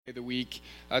of the week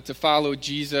to follow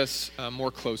Jesus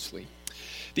more closely.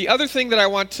 The other thing that I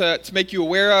want to make you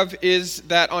aware of is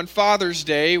that on Father's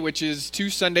Day, which is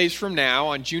 2 Sundays from now,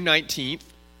 on June 19th,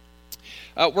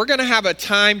 we're going to have a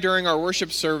time during our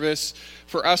worship service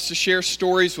for us to share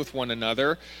stories with one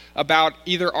another about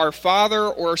either our father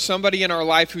or somebody in our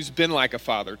life who's been like a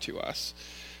father to us.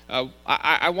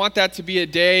 I want that to be a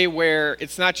day where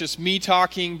it's not just me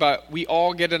talking, but we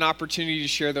all get an opportunity to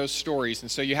share those stories. And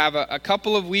so you have a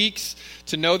couple of weeks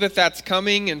to know that that's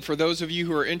coming, and for those of you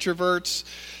who are introverts,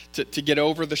 to get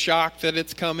over the shock that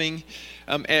it's coming.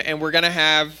 And we're going to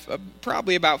have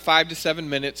probably about 5 to 7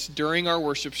 minutes during our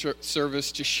worship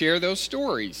service to share those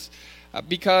stories.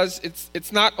 Because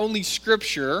it's not only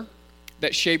Scripture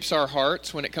that shapes our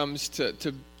hearts when it comes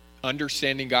to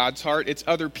understanding God's heart, it's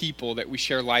other people that we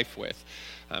share life with.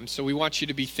 So we want you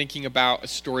to be thinking about a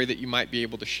story that you might be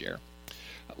able to share.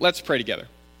 Let's pray together.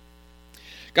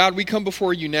 God, we come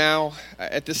before you now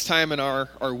at this time in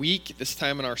our week, this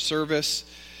time in our service,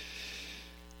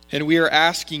 and we are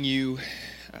asking you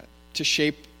to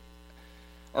shape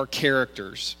our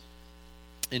characters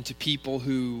into people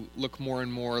who look more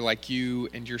and more like you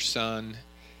and your Son,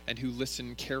 and who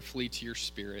listen carefully to your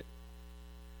Spirit.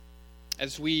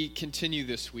 As we continue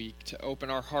this week to open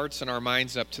our hearts and our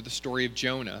minds up to the story of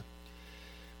Jonah,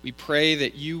 we pray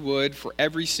that you would, for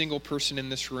every single person in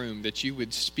this room, that you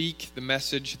would speak the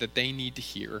message that they need to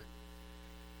hear,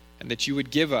 and that you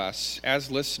would give us, as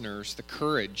listeners, the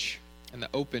courage and the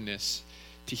openness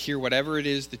to hear whatever it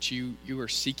is that you are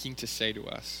seeking to say to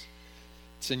us.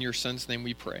 It's in your Son's name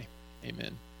we pray.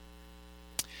 Amen.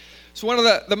 So one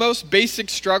of the most basic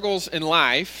struggles in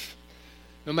life,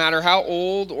 no matter how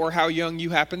old or how young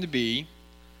you happen to be,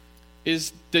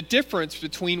 is the difference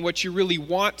between what you really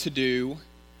want to do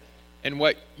and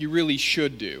what you really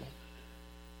should do.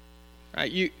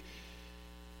 Right?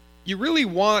 You really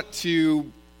want to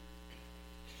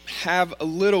have a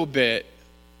little bit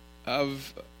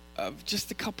of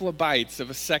just a couple of bites of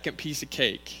a second piece of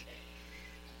cake.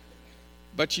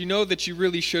 But you know that you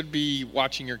really should be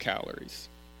watching your calories.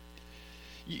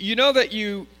 You know that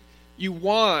you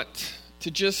want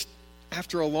to just,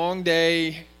 after a long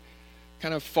day,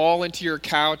 kind of fall into your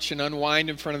couch and unwind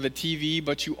in front of the TV,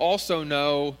 but you also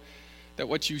know that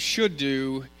what you should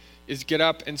do is get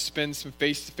up and spend some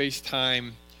face-to-face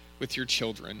time with your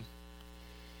children.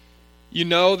 You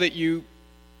know that you'd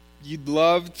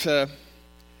love to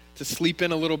sleep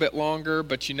in a little bit longer,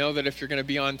 but you know that if you're going to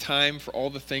be on time for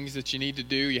all the things that you need to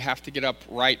do, you have to get up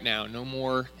right now. No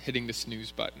more hitting the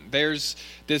snooze button. There's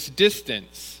this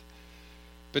distance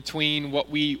between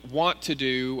what we want to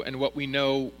do and what we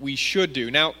know we should do.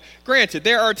 Now, granted,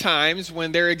 there are times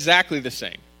when they're exactly the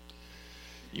same.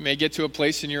 You may get to a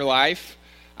place in your life,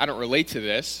 I don't relate to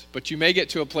this, but you may get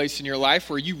to a place in your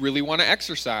life where you really want to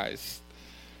exercise,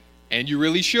 and you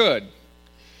really should.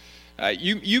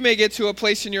 You may get to a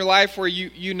place in your life where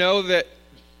you know that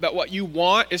what you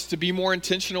want is to be more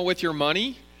intentional with your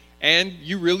money, and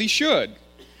you really should.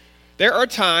 There are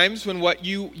times when what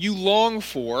you long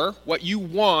for, what you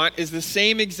want, is the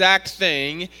same exact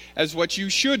thing as what you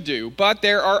should do. But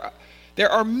there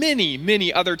are many,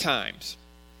 many other times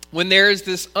when there is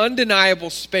this undeniable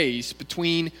space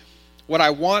between what I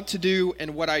want to do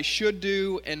and what I should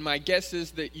do, and my guess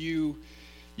is that you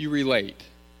relate.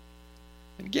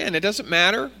 And again, it doesn't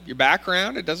matter your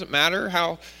background. It doesn't matter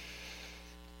how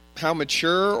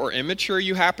mature or immature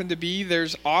you happen to be.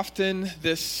 There's often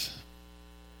this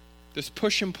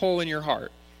push and pull in your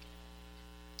heart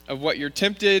of what you're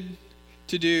tempted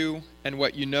to do and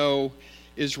what you know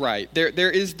is right. There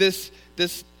is this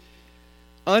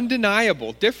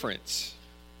undeniable difference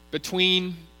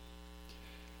between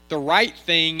the right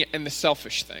thing and the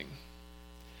selfish thing.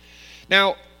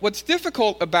 Now, what's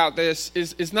difficult about this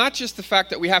is not just the fact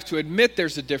that we have to admit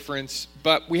there's a difference,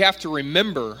 but we have to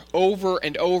remember over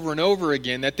and over and over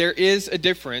again that there is a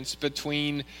difference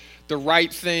between the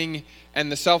right thing and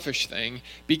the selfish thing,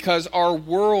 because our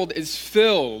world is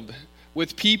filled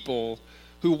with people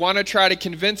who want to try to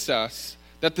convince us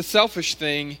that the selfish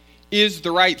thing is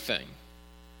the right thing.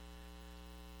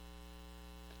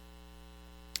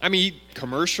 I mean,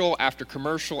 commercial after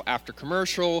commercial after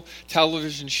commercial,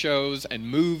 television shows and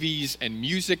movies and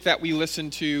music that we listen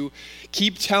to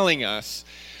keep telling us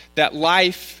that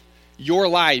life, your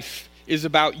life, is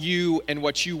about you and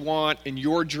what you want and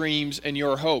your dreams and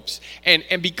your hopes.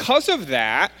 And because of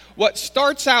that, what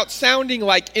starts out sounding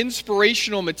like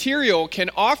inspirational material can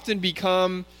often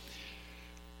become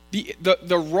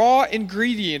the raw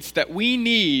ingredients that we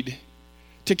need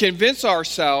to convince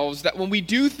ourselves that when we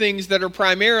do things that are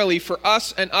primarily for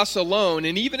us and us alone,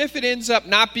 and even if it ends up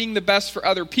not being the best for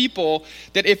other people,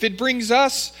 that if it brings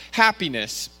us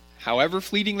happiness, however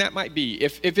fleeting that might be,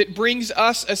 if it brings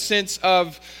us a sense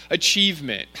of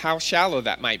achievement, how shallow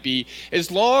that might be, as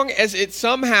long as it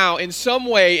somehow, in some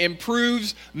way,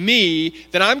 improves me,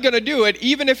 then I'm going to do it,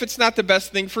 even if it's not the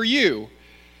best thing for you.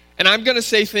 And I'm going to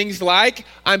say things like,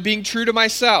 I'm being true to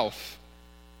myself.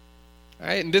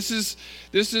 Right? And this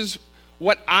is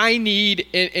what I need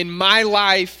in my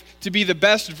life to be the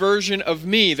best version of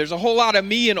me. There's a whole lot of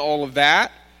me in all of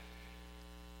that.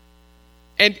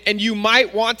 And you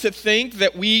might want to think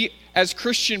that we, as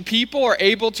Christian people, are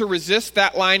able to resist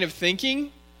that line of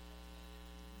thinking.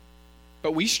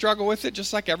 But we struggle with it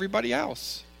just like everybody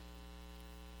else.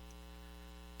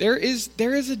 There is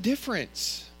a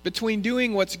difference between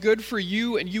doing what's good for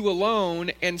you and you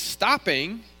alone and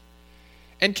stopping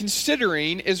and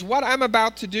considering, is what I'm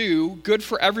about to do good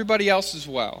for everybody else as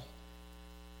well?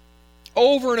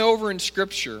 Over and over in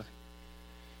Scripture,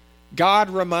 God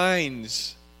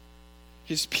reminds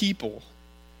His people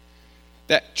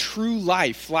that true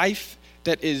life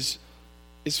that is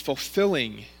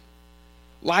fulfilling,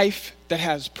 life that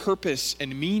has purpose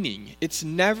and meaning, it's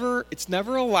never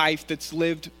a life that's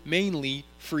lived mainly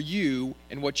for you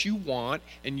and what you want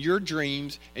and your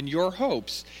dreams and your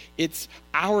hopes. It's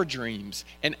our dreams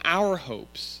and our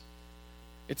hopes.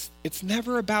 It's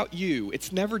never about you.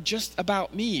 It's never just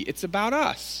about me. It's about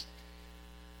us.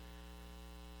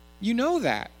 You know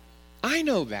that. I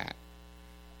know that.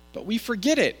 But we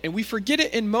forget it, and we forget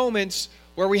it in moments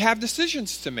where we have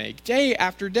decisions to make, day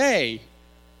after day,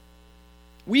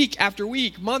 week after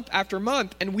week, month after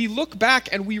month, and we look back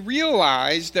and we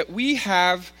realize that we've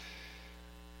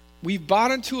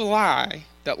bought into a lie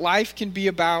that life can be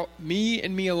about me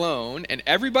and me alone, and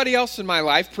everybody else in my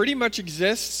life pretty much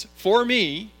exists for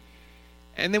me,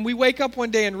 and then we wake up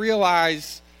one day and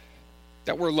realize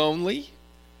that we're lonely,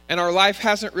 and our life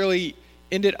hasn't really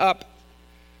ended up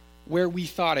where we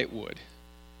thought it would.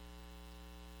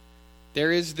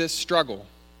 There is this struggle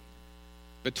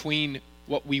between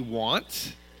what we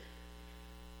want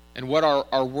and what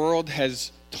our world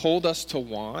has told us to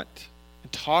want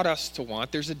and taught us to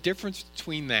want. There's a difference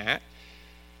between that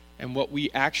and what we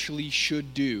actually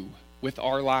should do with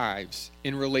our lives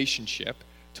in relationship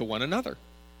to one another.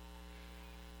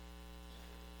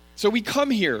 So we come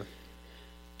here.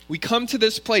 We come to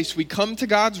this place. We come to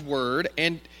God's Word,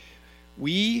 and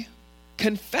we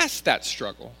confess that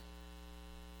struggle.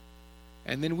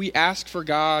 And then we ask for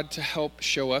God to help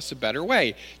show us a better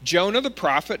way. Jonah the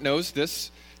prophet knows this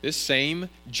same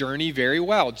journey very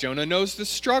well. Jonah knows the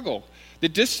struggle, the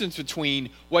distance between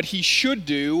what he should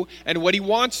do and what he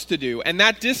wants to do. And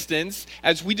that distance,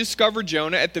 as we discover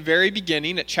Jonah at the very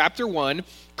beginning, at chapter 1,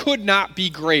 could not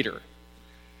be greater.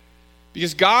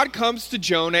 Because God comes to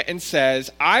Jonah and says,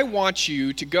 I want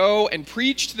you to go and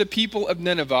preach to the people of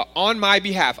Nineveh on my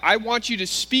behalf. I want you to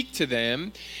speak to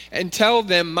them and tell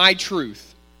them my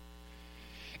truth.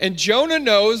 And Jonah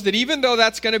knows that even though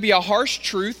that's going to be a harsh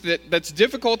truth that's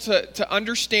difficult to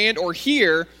understand or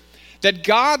hear, that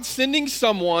God sending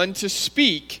someone to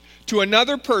speak to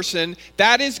another person,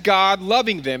 that is God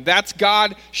loving them. That's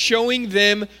God showing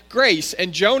them grace.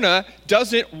 And Jonah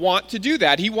doesn't want to do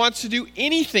that. He wants to do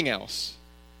anything else.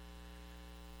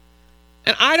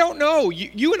 And I don't know.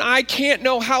 You and I can't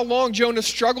know how long Jonah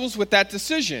struggles with that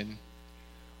decision.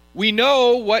 We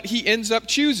know what he ends up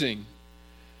choosing.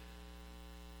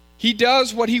 He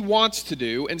does what he wants to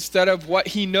do instead of what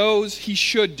he knows he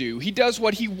should do. He does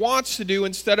what he wants to do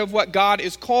instead of what God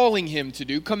is calling him to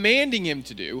do, commanding him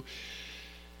to do.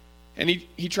 And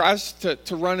he tries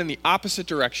to run in the opposite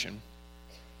direction.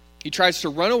 He tries to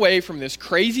run away from this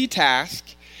crazy task,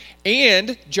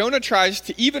 and Jonah tries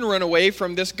to even run away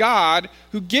from this God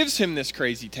who gives him this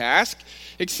crazy task,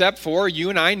 except for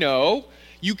you and I know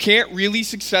you can't really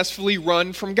successfully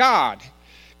run from God.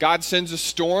 God sends a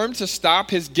storm to stop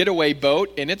his getaway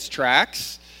boat in its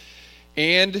tracks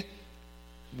and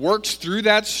works through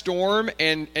that storm,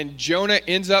 and Jonah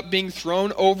ends up being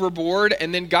thrown overboard,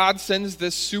 and then God sends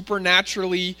this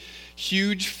supernaturally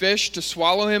huge fish to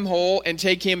swallow him whole and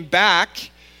take him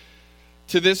back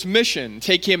to this mission,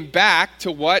 take him back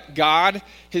to what God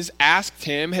has asked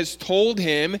him, has told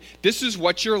him, this is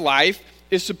what your life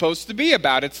is supposed to be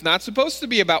about. It's not supposed to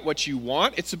be about what you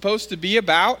want. It's supposed to be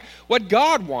about what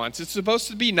God wants. It's supposed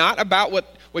to be not about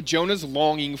what Jonah's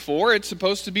longing for. It's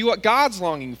supposed to be what God's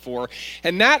longing for.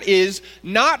 And that is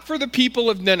not for the people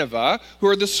of Nineveh, who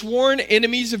are the sworn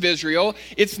enemies of Israel.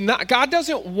 It's not, God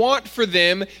doesn't want for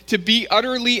them to be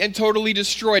utterly and totally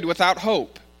destroyed without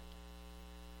hope.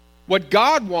 What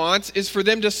God wants is for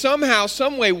them to somehow,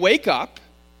 some way wake up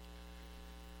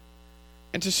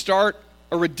and to start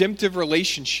a redemptive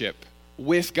relationship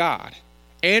with God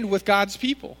and with God's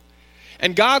people.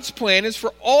 And God's plan is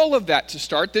for all of that to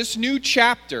start. This new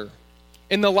chapter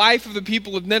in the life of the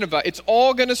people of Nineveh, it's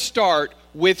all going to start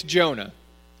with Jonah.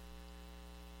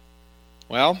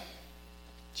 Well,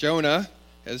 Jonah,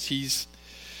 as he's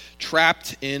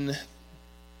trapped in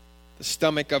the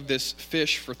stomach of this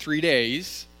fish for 3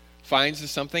 days, finds that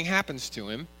something happens to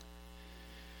him.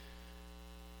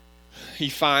 He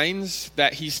finds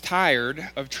that he's tired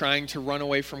of trying to run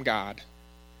away from God.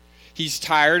 He's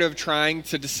tired of trying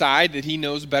to decide that he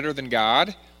knows better than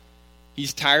God.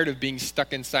 He's tired of being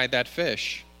stuck inside that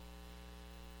fish.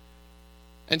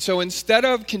 And so instead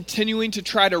of continuing to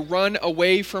try to run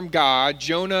away from God,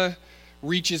 Jonah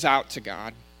reaches out to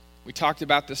God. We talked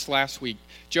about this last week.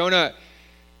 Jonah,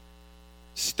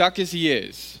 stuck as he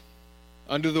is,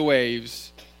 under the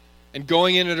waves, and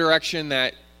going in a direction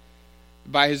that,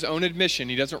 by his own admission,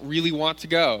 he doesn't really want to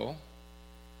go,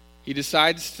 he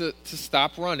decides to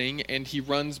stop running, and he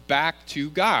runs back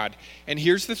to God. And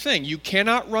here's the thing. You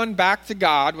cannot run back to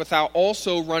God without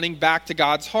also running back to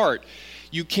God's heart.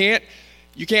 You can't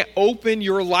open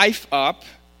your life up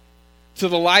to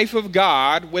the life of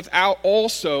God without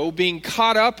also being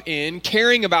caught up in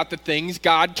caring about the things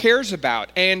God cares about.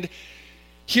 And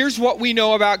here's what we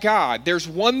know about God. There's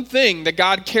one thing that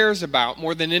God cares about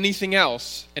more than anything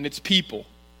else, and it's people.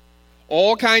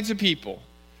 All kinds of people.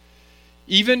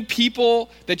 Even people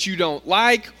that you don't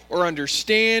like or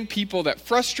understand, people that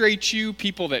frustrate you,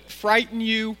 people that frighten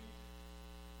you.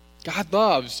 God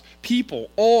loves people,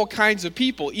 all kinds of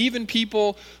people, even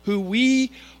people who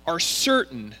we are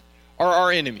certain are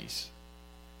our enemies.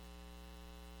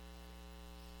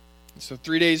 So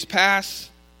 3 days pass.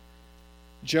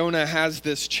 Jonah has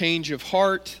this change of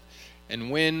heart,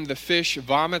 and when the fish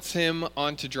vomits him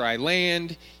onto dry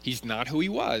land, he's not who he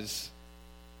was.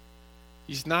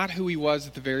 He's not who he was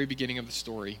at the very beginning of the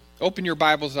story. Open your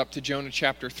Bibles up to Jonah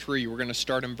chapter 3. We're going to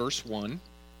start in verse 1.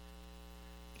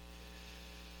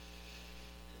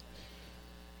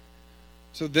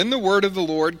 So then the word of the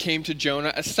Lord came to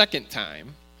Jonah a second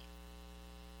time.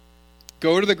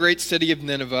 Go to the great city of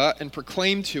Nineveh and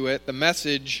proclaim to it the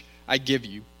message I give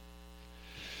you.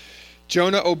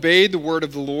 Jonah obeyed the word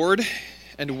of the Lord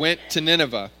and went to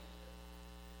Nineveh.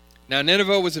 Now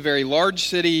Nineveh was a very large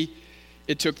city.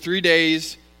 It took 3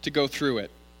 days to go through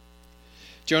it.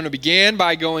 Jonah began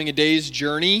by going a day's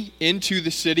journey into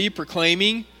the city,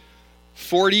 proclaiming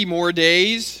 40 more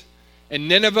days, and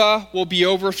Nineveh will be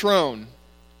overthrown.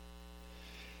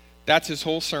 That's his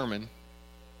whole sermon.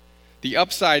 The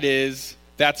upside is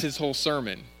that's his whole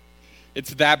sermon.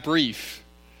 It's that brief.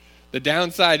 The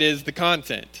downside is the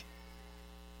content.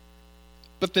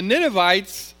 But the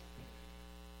Ninevites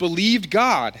believed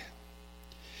God.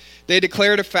 They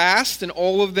declared a fast, and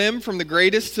all of them, from the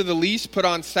greatest to the least, put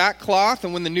on sackcloth.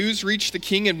 And when the news reached the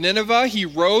king of Nineveh, he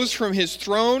rose from his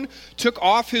throne, took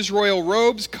off his royal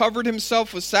robes, covered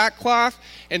himself with sackcloth,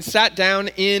 and sat down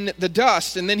in the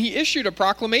dust. And then he issued a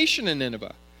proclamation in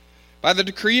Nineveh. By the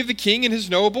decree of the king and his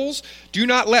nobles, do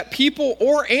not let people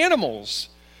or animals,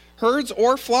 herds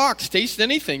or flocks, taste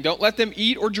anything. Don't let them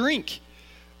eat or drink.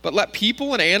 But let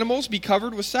people and animals be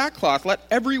covered with sackcloth. Let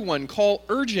everyone call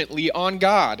urgently on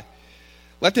God.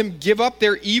 Let them give up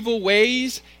their evil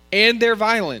ways and their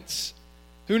violence.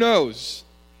 Who knows?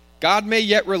 God may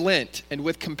yet relent and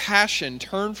with compassion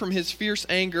turn from his fierce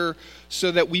anger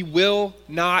so that we will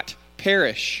not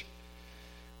perish.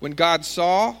 When God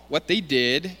saw what they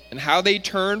did and how they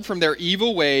turned from their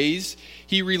evil ways,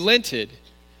 he relented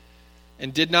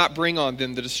and did not bring on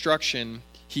them the destruction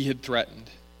he had threatened.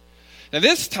 Now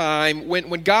this time,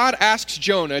 when God asks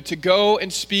Jonah to go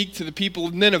and speak to the people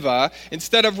of Nineveh,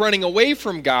 instead of running away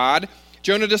from God,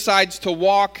 Jonah decides to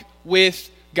walk with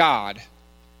God.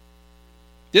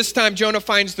 This time Jonah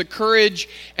finds the courage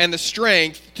and the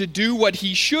strength to do what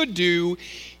he should do,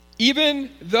 even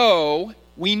though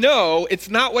we know it's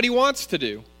not what he wants to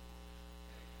do.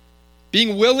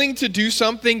 Being willing to do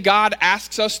something God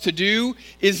asks us to do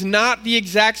is not the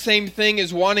exact same thing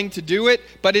as wanting to do it,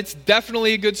 but it's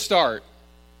definitely a good start.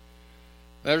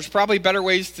 There's probably better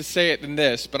ways to say it than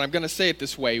this, but I'm going to say it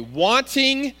this way.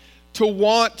 Wanting to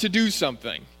want to do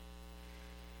something.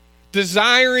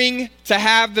 Desiring to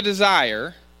have the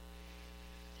desire.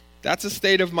 That's a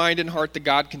state of mind and heart that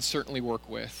God can certainly work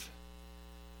with.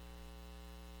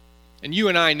 And you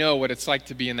and I know what it's like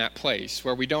to be in that place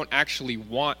where we don't actually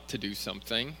want to do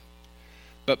something,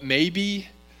 but maybe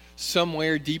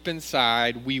somewhere deep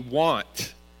inside we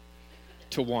want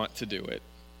to do it.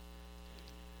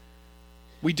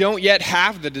 We don't yet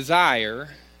have the desire,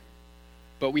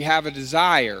 but we have a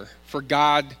desire for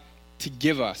God to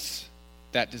give us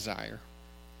that desire.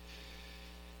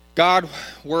 God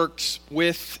works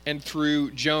with and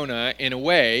through Jonah in a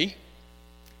way,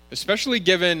 especially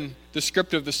given the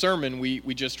script of the sermon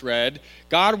we just read.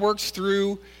 God works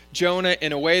through Jonah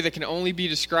in a way that can only be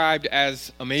described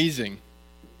as amazing.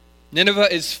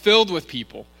 Nineveh is filled with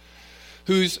people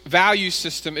whose value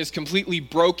system is completely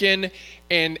broken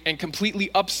and completely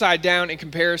upside down in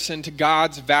comparison to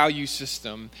God's value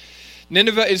system.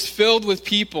 Nineveh is filled with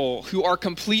people who are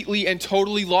completely and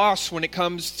totally lost when it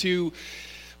comes to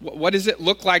what does it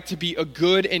look like to be a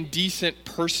good and decent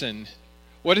person?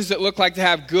 What does it look like to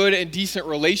have good and decent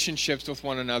relationships with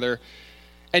one another?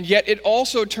 And yet it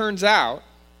also turns out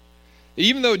that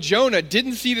even though Jonah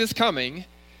didn't see this coming,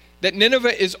 that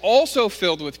Nineveh is also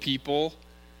filled with people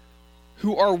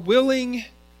who are willing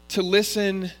to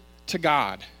listen to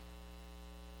God.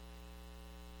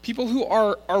 People who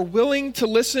are willing to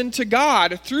listen to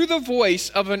God through the voice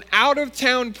of an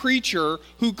out-of-town preacher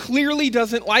who clearly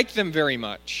doesn't like them very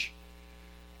much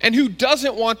and who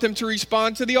doesn't want them to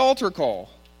respond to the altar call.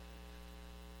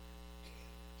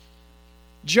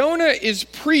 Jonah is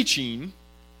preaching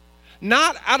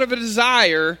not out of a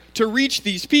desire to reach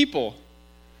these people.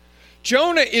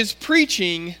 Jonah is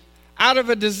preaching out of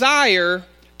a desire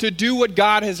to do what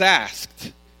God has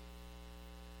asked.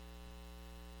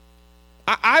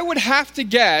 I would have to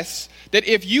guess that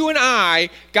if you and I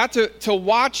got to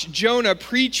watch Jonah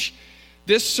preach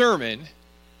this sermon,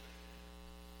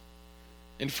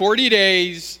 in 40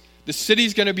 days, the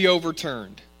city's going to be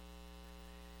overturned.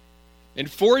 In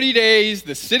 40 days,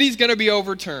 the city's going to be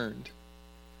overturned.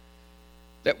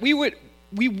 That we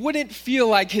wouldn't feel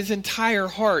like his entire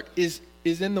heart is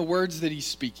in the words that he's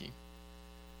speaking.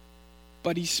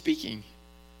 But he's speaking.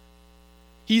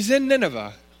 He's in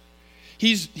Nineveh.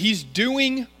 He's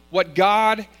doing what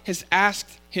God has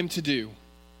asked him to do.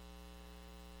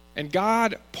 And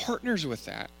God partners with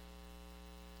that.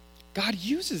 God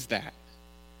uses that.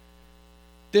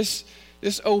 This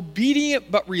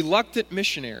obedient but reluctant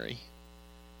missionary.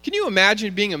 Can you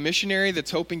imagine being a missionary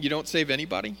that's hoping you don't save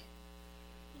anybody?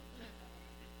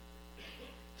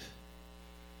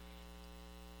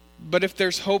 But if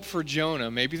there's hope for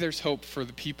Jonah, maybe there's hope for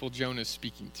the people Jonah's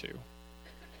speaking to.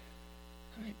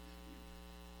 Right?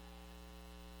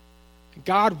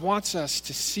 God wants us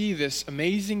to see this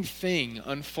amazing thing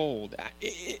unfold.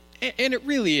 And it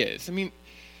really is. I mean,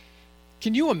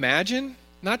 can you imagine?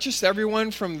 Not just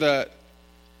everyone from the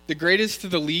greatest to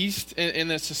the least in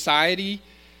a society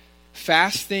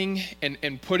fasting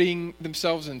and putting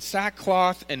themselves in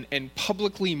sackcloth and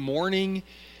publicly mourning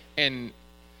and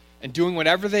doing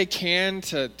whatever they can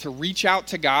to reach out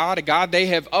to God, a God they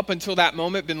have up until that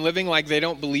moment been living like they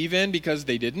don't believe in because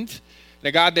they didn't, and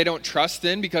a God they don't trust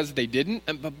in because they didn't.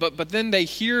 But then they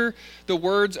hear the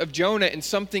words of Jonah and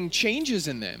something changes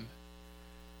in them.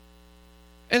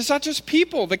 And it's not just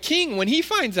people. The king, when he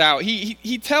finds out,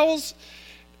 he tells,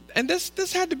 and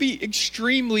this had to be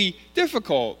extremely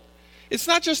difficult. It's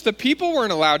not just the people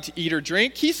weren't allowed to eat or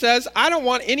drink. He says, I don't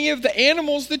want any of the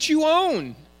animals that you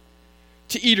own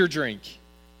to eat or drink.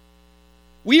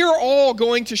 We are all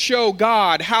going to show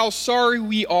God how sorry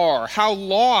we are, how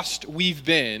lost we've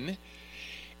been,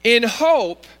 in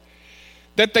hope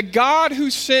that the God who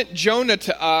sent Jonah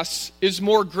to us is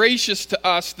more gracious to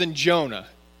us than Jonah.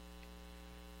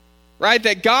 Right?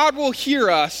 That God will hear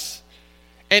us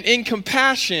and in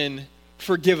compassion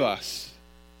forgive us.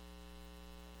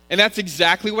 And that's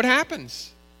exactly what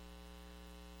happens.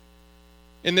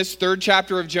 In this third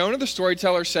chapter of Jonah, the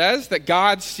storyteller says that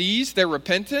God sees their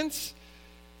repentance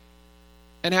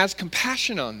and has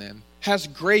compassion on them, has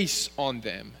grace on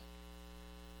them,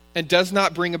 and does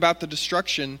not bring about the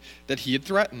destruction that he had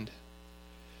threatened.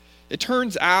 It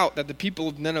turns out that the people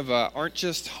of Nineveh aren't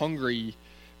just hungry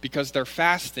because they're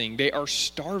fasting, they are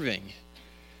starving.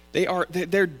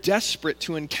 They're desperate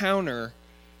to encounter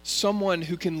someone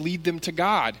who can lead them to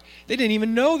God. They didn't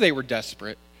even know they were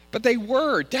desperate. But they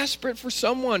were desperate for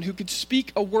someone who could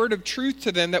speak a word of truth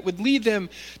to them that would lead them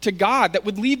to God, that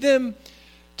would lead them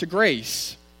to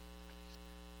grace.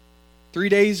 3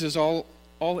 days is all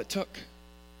it took.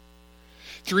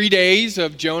 3 days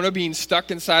of Jonah being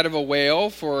stuck inside of a whale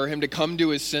for him to come to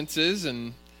his senses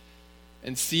and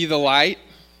see the light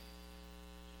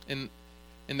in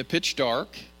the pitch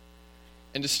dark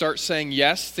and to start saying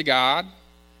yes to God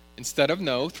instead of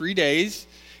no. 3 days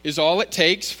is all it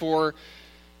takes for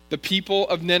the people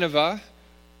of Nineveh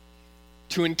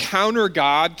to encounter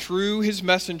God through his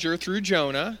messenger, through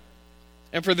Jonah,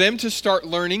 and for them to start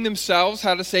learning themselves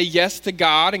how to say yes to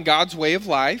God and God's way of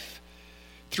life.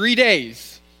 3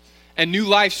 days, and new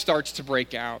life starts to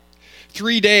break out.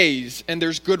 3 days, and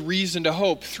there's good reason to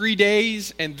hope. 3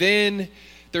 days, and then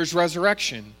there's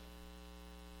resurrection.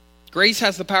 Grace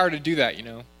has the power to do that, you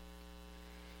know.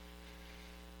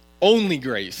 Only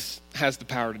grace has the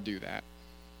power to do that.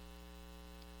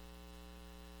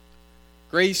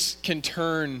 Grace can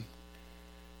turn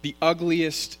the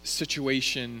ugliest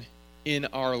situation in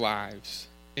our lives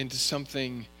into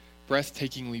something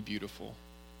breathtakingly beautiful.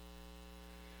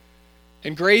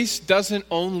 And grace doesn't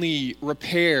only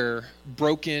repair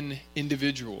broken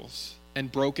individuals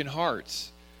and broken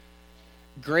hearts.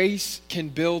 Grace can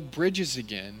build bridges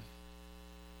again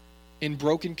in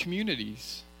broken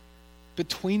communities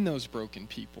between those broken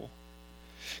people.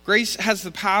 Grace has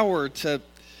the power to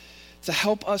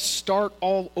help us start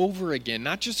all over again.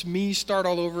 Not just me start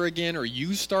all over again or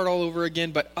you start all over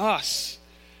again, but us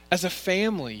as a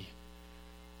family.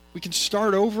 We can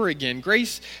start over again.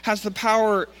 Grace has the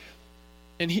power,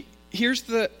 and here's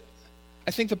I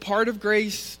think the part of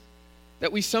grace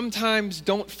that we sometimes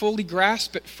don't fully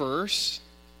grasp at first,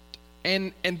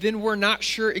 and then we're not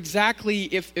sure exactly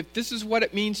if this is what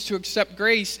it means to accept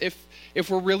grace, if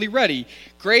we're really ready.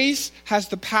 Grace has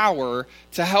the power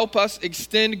to help us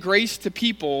extend grace to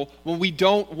people when we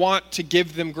don't want to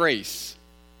give them grace.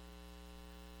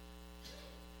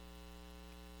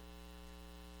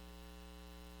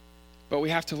 But we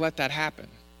have to let that happen.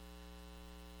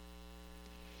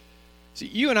 See,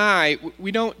 you and I,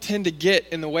 we don't tend to get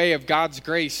in the way of God's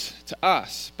grace to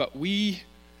us, but we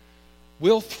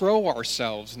will throw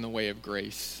ourselves in the way of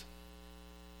grace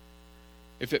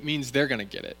if it means they're going to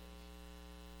get it.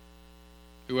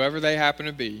 Whoever they happen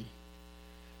to be,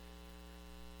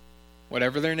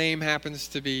 whatever their name happens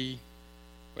to be,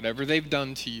 whatever they've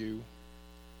done to you.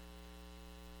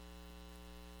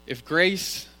 If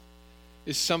grace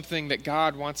is something that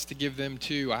God wants to give them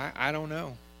too, I don't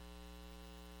know.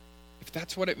 If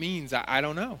that's what it means, I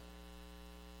don't know.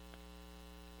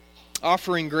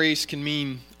 Offering grace can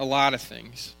mean a lot of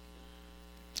things.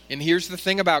 And here's the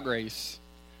thing about grace.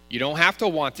 You don't have to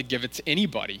want to give it to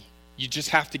anybody. You just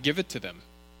have to give it to them.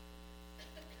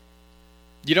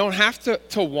 You don't have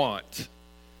to want.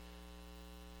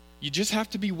 You just have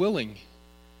to be willing.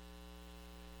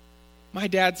 My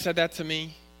dad said that to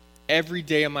me every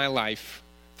day of my life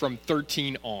from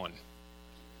 13 on.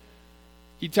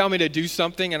 He'd tell me to do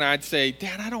something and I'd say,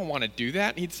 Dad, I don't want to do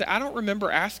that. And he'd say, I don't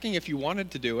remember asking if you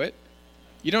wanted to do it.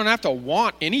 You don't have to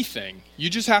want anything. You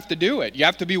just have to do it. You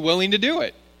have to be willing to do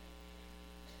it.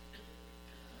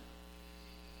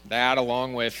 That,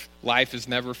 along with life is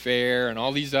never fair and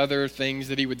all these other things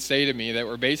that he would say to me that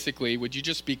were basically, would you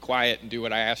just be quiet and do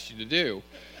what I asked you to do?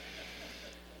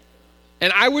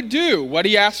 And I would do what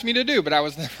he asked me to do, but I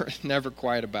was never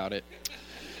quiet about it.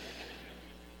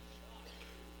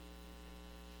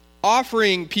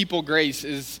 Offering people grace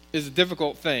is a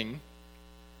difficult thing.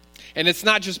 And it's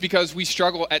not just because we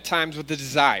struggle at times with the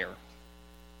desire.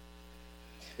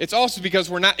 It's also because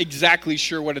we're not exactly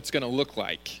sure what it's going to look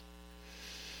like.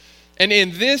 And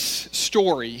in this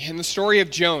story, in the story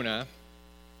of Jonah,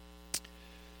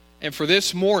 and for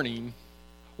this morning,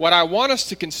 what I want us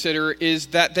to consider is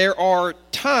that there are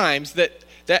times that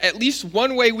at least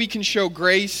one way we can show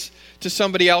grace to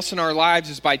somebody else in our lives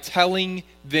is by telling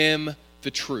them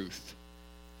the truth.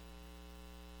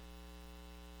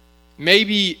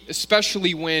 Maybe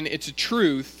especially when it's a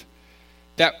truth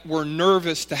that we're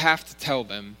nervous to have to tell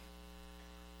them.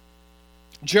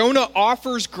 Jonah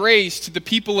offers grace to the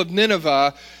people of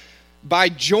Nineveh by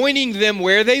joining them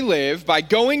where they live, by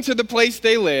going to the place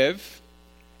they live,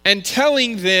 and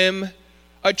telling them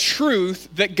a truth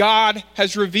that God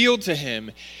has revealed to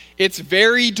him. It's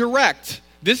very direct.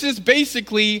 This is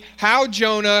basically how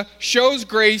Jonah shows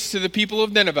grace to the people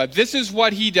of Nineveh. This is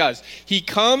what he does. He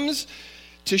comes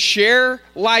to share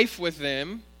life with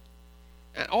them,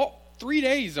 and all 3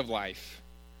 days of life.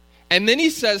 And then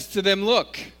he says to them,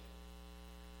 look,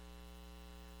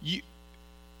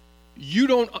 you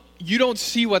don't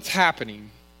see what's happening,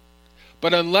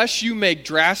 but unless you make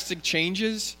drastic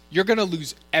changes, you're going to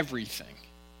lose everything.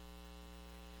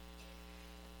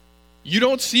 You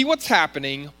don't see what's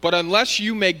happening, but unless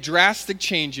you make drastic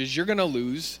changes, you're going to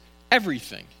lose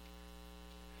everything.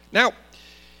 Now,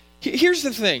 here's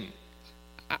the thing.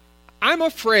 I'm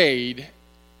afraid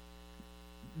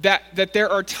that there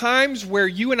are times where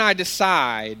you and I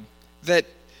decide that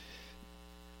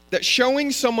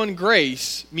showing someone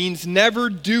grace means never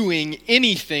doing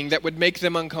anything that would make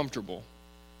them uncomfortable.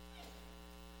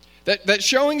 That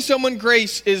showing someone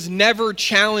grace is never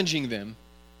challenging them,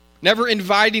 never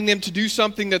inviting them to do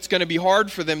something that's going to be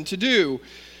hard for them to do.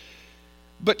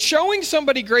 But showing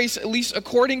somebody grace, at least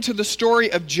according to the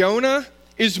story of Jonah,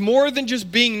 is more than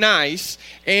just being nice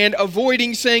and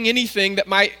avoiding saying anything that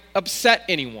might upset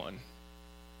anyone.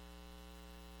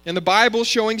 In the Bible,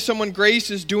 showing someone grace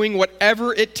is doing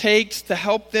whatever it takes to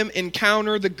help them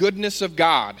encounter the goodness of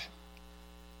God.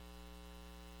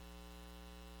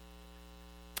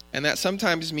 And that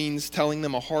sometimes means telling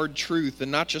them a hard truth,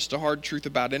 and not just a hard truth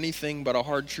about anything, but a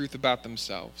hard truth about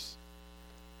themselves.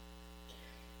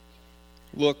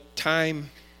 Look, time's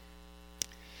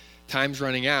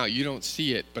running out. You don't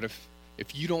see it, but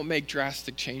if you don't make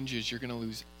drastic changes, you're going to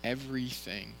lose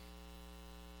everything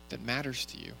that matters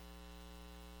to you.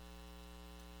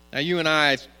 Now, you and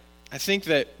I think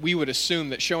that we would assume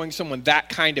that showing someone that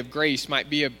kind of grace might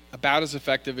be about as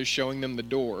effective as showing them the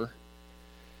door.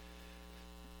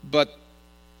 But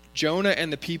Jonah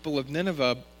and the people of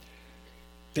Nineveh,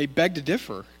 they beg to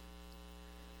differ.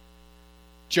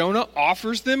 Jonah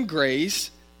offers them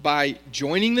grace by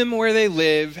joining them where they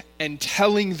live and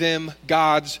telling them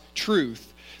God's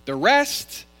truth. The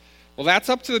rest, well, that's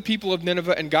up to the people of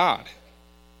Nineveh and God.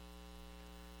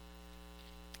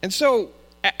 And so,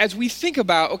 as we think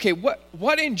about, okay,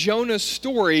 what in Jonah's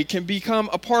story can become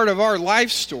a part of our life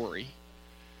story?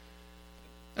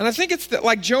 And I think it's that,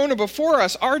 like Jonah before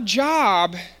us, our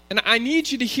job, and I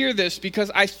need you to hear this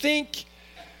because I think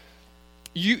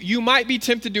you might be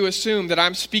tempted to assume that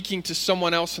I'm speaking to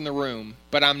someone else in the room,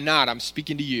 but I'm not. I'm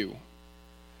speaking to you.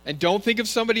 And don't think of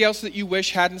somebody else that you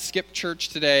wish hadn't skipped church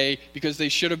today because they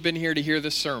should have been here to hear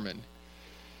this sermon.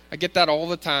 I get that all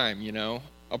the time, you know.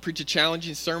 I'll preach a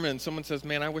challenging sermon and someone says,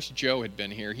 man, I wish Joe had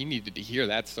been here. He needed to hear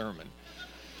that sermon.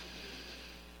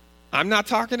 I'm not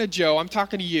talking to Joe. I'm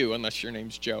talking to you, unless your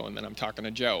name's Joe, and then I'm talking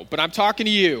to Joe. But I'm talking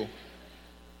to you.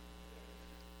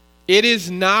 It is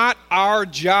not our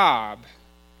job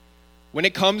when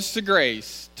it comes to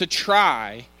grace to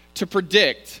try to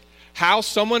predict how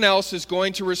someone else is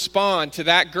going to respond to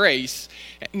that grace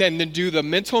and then do the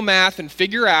mental math and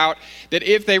figure out that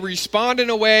if they respond in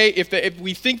a way, if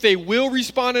we think they will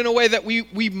respond in a way that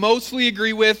we mostly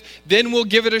agree with, then we'll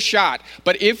give it a shot.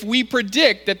 But if we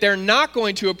predict that they're not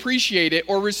going to appreciate it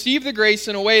or receive the grace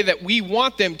in a way that we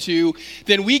want them to,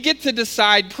 then we get to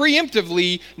decide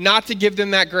preemptively not to give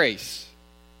them that grace.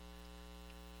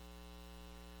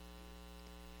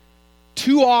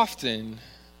 Too often,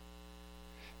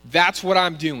 that's what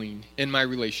I'm doing in my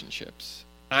relationships.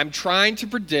 I'm trying to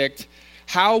predict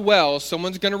how well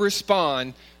someone's going to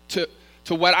respond to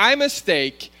what I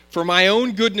mistake for my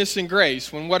own goodness and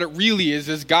grace, when what it really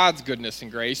is God's goodness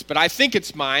and grace. But I think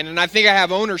it's mine, and I think I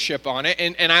have ownership on it,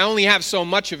 and I only have so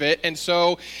much of it. And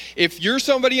so if you're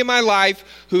somebody in my life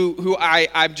who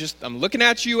I'm looking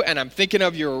at you, and I'm thinking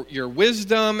of your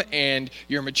wisdom and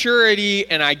your maturity,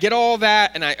 and I get all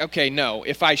that, and no,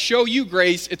 if I show you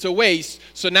grace, it's a waste,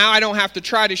 so now I don't have to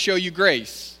try to show you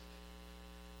grace.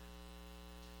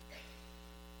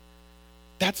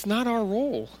 That's not our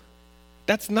role.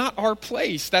 That's not our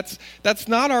place. That's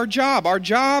not our job. Our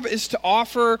job is to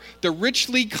offer the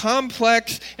richly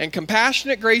complex and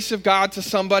compassionate grace of God to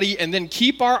somebody and then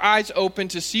keep our eyes open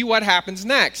to see what happens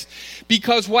next.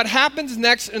 Because what happens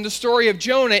next in the story of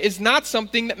Jonah is not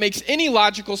something that makes any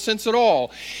logical sense at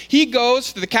all. He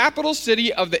goes to the capital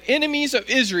city of the enemies of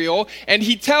Israel and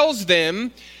he tells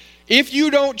them, if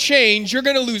you don't change, you're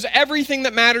going to lose everything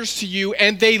that matters to you,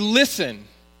 and they listen.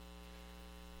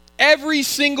 Every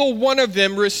single one of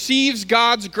them receives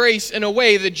God's grace in a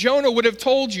way that Jonah would have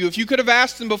told you, if you could have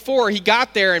asked him before he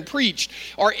got there and preached,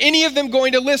 are any of them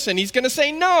going to listen? He's going to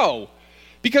say no,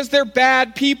 because they're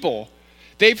bad people.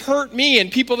 They've hurt me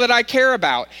and people that I care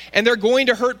about, and they're going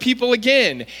to hurt people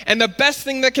again. And the best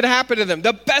thing that could happen to them,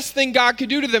 the best thing God could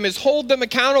do to them, is hold them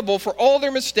accountable for all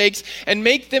their mistakes and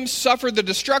make them suffer the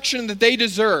destruction that they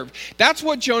deserve. That's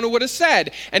what Jonah would have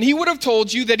said. And he would have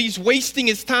told you that he's wasting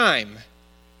his time.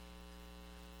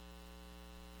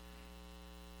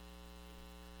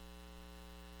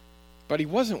 But he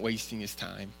wasn't wasting his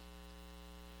time.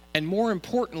 And more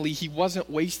importantly, he wasn't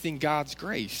wasting God's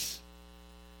grace.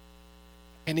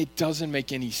 And it doesn't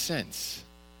make any sense.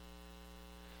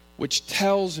 Which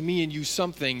tells me and you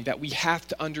something that we have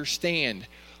to understand.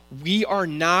 We are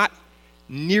not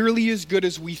nearly as good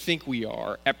as we think we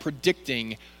are at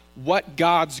predicting what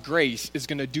God's grace is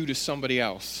going to do to somebody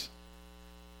else.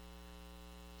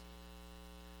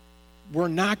 We're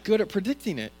not good at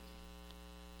predicting it.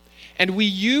 And we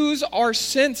use our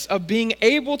sense of being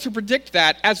able to predict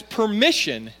that as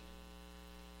permission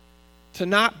to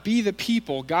not be the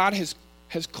people God has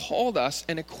called us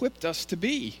and equipped us to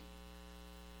be.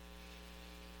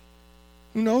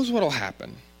 Who knows what will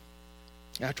happen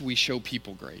after we show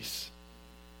people grace?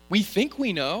 We think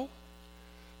we know.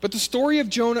 But the story of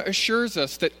Jonah assures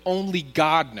us that only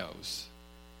God knows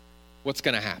what's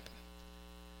going to happen.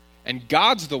 And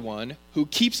God's the one who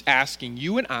keeps asking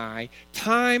you and I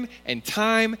time and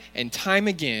time and time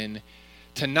again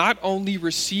to not only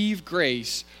receive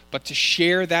grace, but to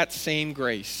share that same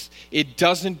grace. It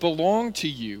doesn't belong to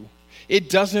you. It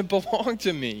doesn't belong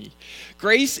to me.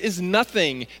 Grace is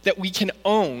nothing that we can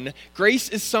own. Grace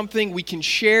is something we can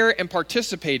share and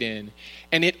participate in.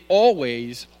 And it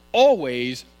always,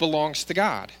 always belongs to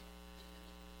God.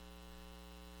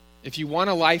 If you want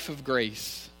a life of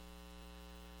grace,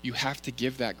 you have to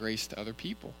give that grace to other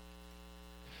people.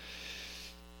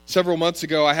 Several months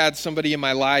ago, I had somebody in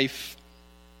my life,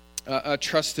 a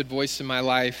trusted voice in my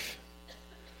life,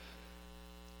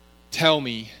 tell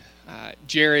me,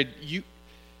 Jared,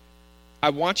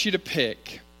 I want you to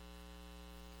pick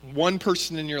one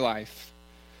person in your life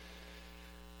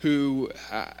who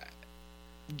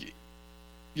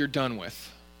you're done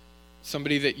with,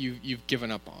 somebody that you've given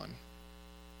up on.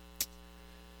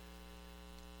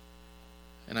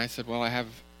 And I said, well, I have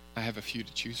a few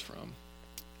to choose from.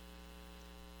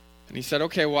 And he said,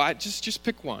 okay, well, just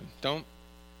pick one. Don't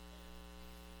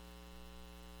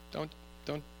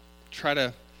try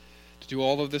to do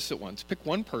all of this at once. Pick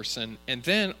one person, and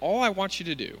then all I want you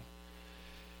to do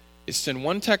is send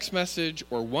one text message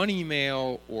or one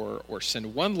email or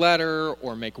send one letter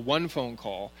or make one phone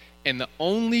call. And the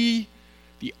only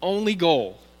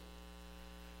goal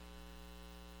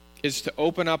is to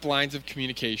open up lines of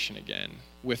communication again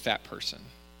with that person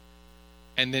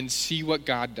and then see what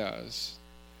God does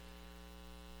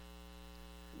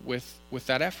with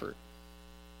that effort.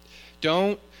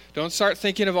 Don't start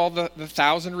thinking of all the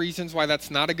 1,000 reasons why that's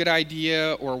not a good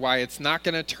idea or why it's not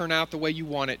going to turn out the way you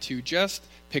want it to. Just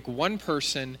pick one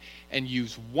person and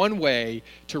use one way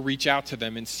to reach out to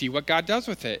them and see what God does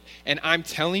with it. And I'm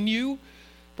telling you,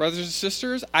 brothers and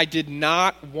sisters, I did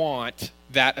not want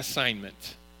that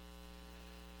assignment.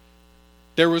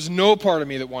 There was no part of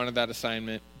me that wanted that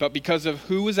assignment, but because of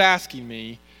who was asking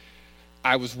me,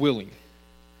 I was willing.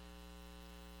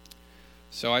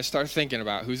 So I start thinking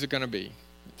about who's it going to be.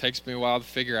 It takes me a while to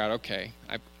figure out, okay,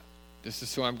 this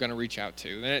is who I'm going to reach out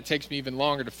to. Then it takes me even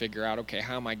longer to figure out, okay,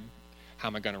 how am I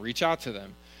going to reach out to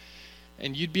them?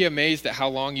 And you'd be amazed at how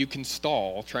long you can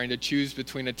stall trying to choose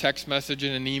between a text message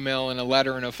and an email and a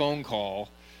letter and a phone call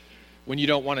when you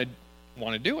don't want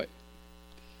to do it.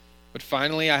 But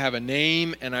finally, I have a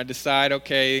name, and I decide,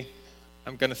 okay,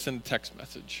 I'm going to send a text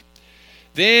message.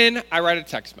 Then I write a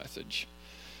text message.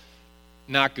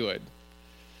 Not good.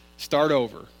 Start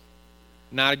over.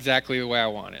 Not exactly the way I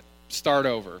want it. Start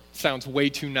over. Sounds way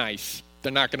too nice.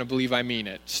 They're not going to believe I mean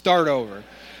it. Start over.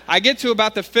 I get to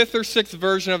about the 5th or 6th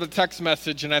version of the text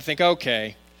message, and I think,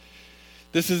 okay,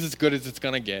 this is as good as it's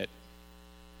going to get.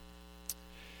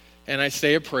 And I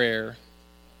say a prayer,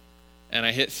 and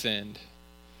I hit send.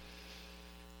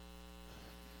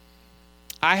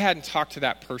 I hadn't talked to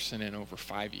that person in over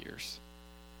 5 years.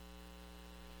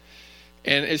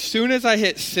 And as soon as I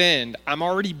hit send, I'm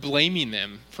already blaming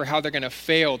them for how they're going to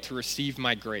fail to receive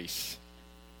my grace.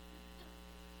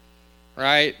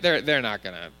 Right? They're not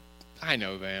going to. I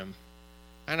know them.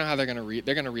 I know how they're going to read.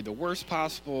 They're going to read the worst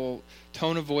possible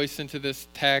tone of voice into this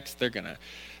text. They're going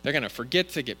to forget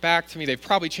to get back to me. They've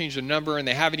probably changed the number, and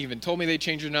they haven't even told me they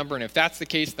changed the number. And if that's the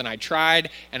case, then I tried,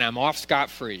 and I'm off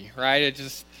scot-free. Right? It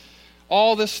just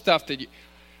all this stuff that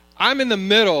I'm in the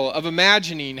middle of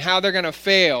imagining how they're going to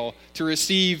fail to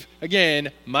receive,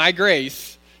 again, my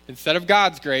grace instead of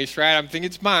God's grace, right? I'm thinking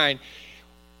it's mine.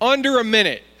 Under a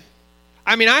minute.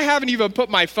 I mean, I haven't even put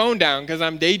my phone down because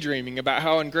I'm daydreaming about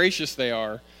how ungracious they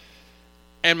are.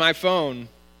 And my phone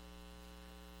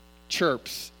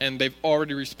chirps, and they've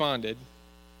already responded.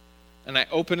 And I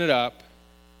open it up,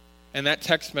 and that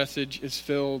text message is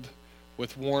filled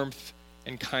with warmth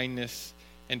and kindness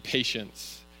and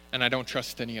patience. And I don't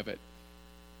trust any of it.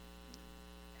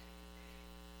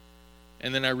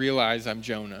 And then I realize I'm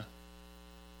Jonah.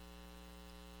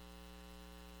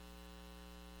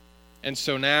 And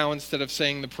so now, instead of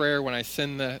saying the prayer when I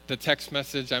send the text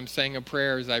message, I'm saying a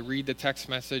prayer as I read the text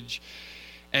message,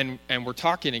 and we're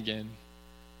talking again.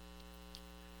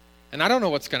 And I don't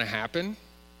know what's going to happen.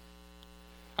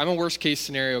 I'm a worst-case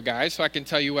scenario guy, so I can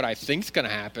tell you what I think's going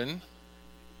to happen.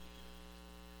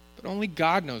 But only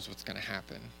God knows what's going to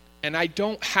happen. And I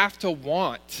don't have to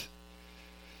want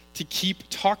to keep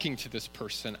talking to this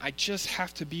person. I just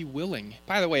have to be willing.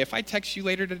 By the way, if I text you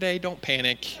later today, don't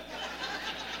panic.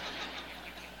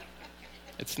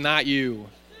 It's not you.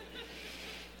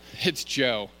 It's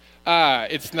Joe.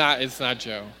 It's not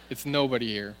Joe. It's nobody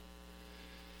here.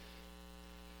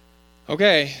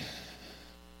 Okay.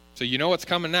 So you know what's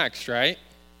coming next, right?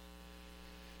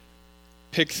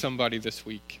 Pick somebody this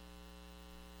week.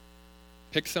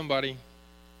 Pick somebody.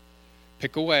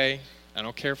 Pick a way. I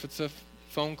don't care if it's a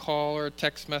phone call or a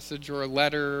text message or a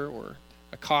letter or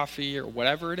a coffee or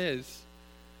whatever it is.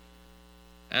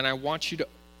 And I want you to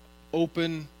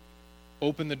open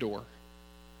the door.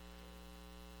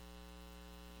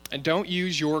 And don't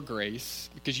use your grace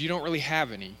because you don't really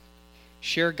have any.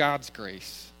 Share God's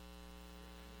grace.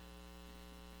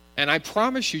 And I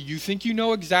promise you, you think you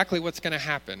know exactly what's going to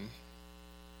happen.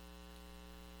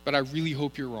 But I really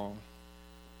hope you're wrong.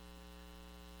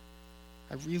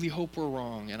 I really hope we're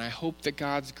wrong. And I hope that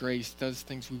God's grace does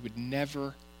things we would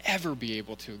never, ever be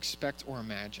able to expect or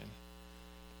imagine.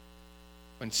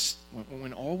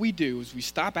 When all we do is we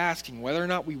stop asking whether or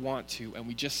not we want to, and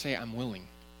we just say, I'm willing.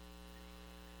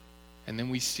 And then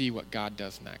we see what God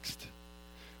does next.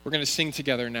 We're going to sing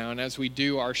together now, and as we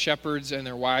do, our shepherds and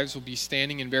their wives will be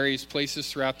standing in various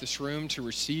places throughout this room to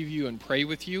receive you and pray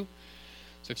with you.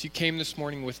 So if you came this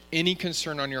morning with any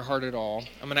concern on your heart at all,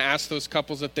 I'm going to ask those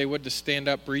couples if they would to stand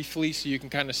up briefly so you can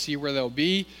kind of see where they'll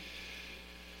be.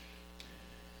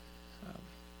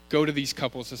 Go to these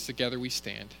couples as together we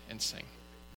stand and sing.